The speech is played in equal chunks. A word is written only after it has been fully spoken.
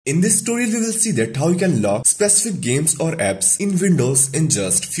In this tutorial, we will see that how you can lock specific games or apps in Windows in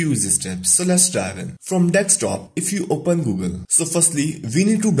just few easy steps. So let's dive in. From desktop, if you open Google, so firstly, we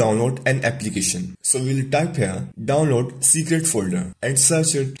need to download an application. So we will type here, download secret folder and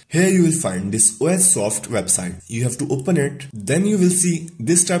search it. Here you will find this OS Soft website. You have to open it. Then you will see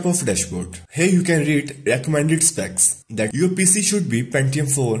this type of dashboard. Here you can read recommended specs that your PC should be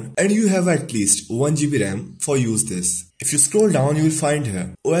Pentium 4 and you have at least 1 GB RAM for use this. If you scroll down, you will find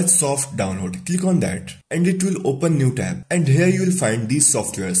here OS Soft download. Click on that and it will open new tab. And here you will find these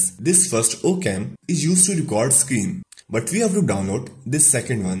softwares. This first OCam is used to record screen. But we have to download this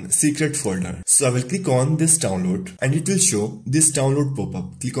second one, secret folder. So I will click on this download and it will show this download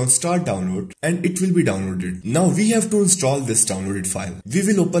pop-up. Click on start download and it will be downloaded. Now we have to install this downloaded file. We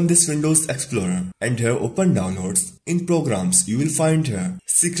will open this Windows Explorer and here open downloads. In programs, you will find here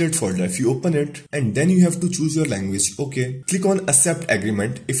secret folder. If you open it and then you have to choose your language. Okay. Click on accept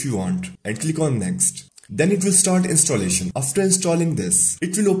agreement if you want and click on next. Then it will start installation. After installing this,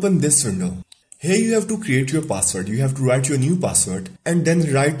 it will open this window. Here you have to create your password. You have to write your new password and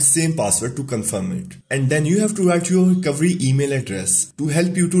then write same password to confirm it. And then you have to write your recovery email address to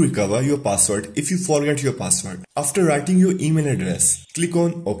help you to recover your password if you forget your password. After writing your email address, click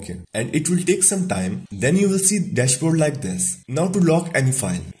on OK and it will take some time. Then you will see dashboard like this. Now to lock any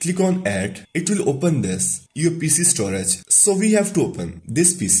file, click on add. It will open this, your PC storage. So we have to open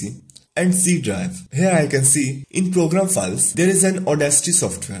this PC and C drive. Here I can see in program files there is an Audacity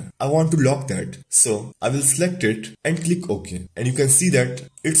software. I want to lock that. So I will select it and click OK. And you can see that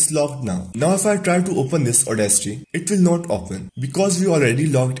it's locked now. Now if I try to open this Audacity, it will not open because we already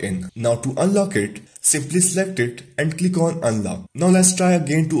logged in. Now to unlock it, simply select it and click on unlock. Now let's try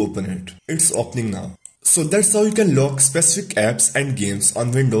again to open it. It's opening now. So that's how you can lock specific apps and games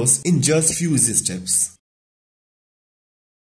on Windows in just few easy steps.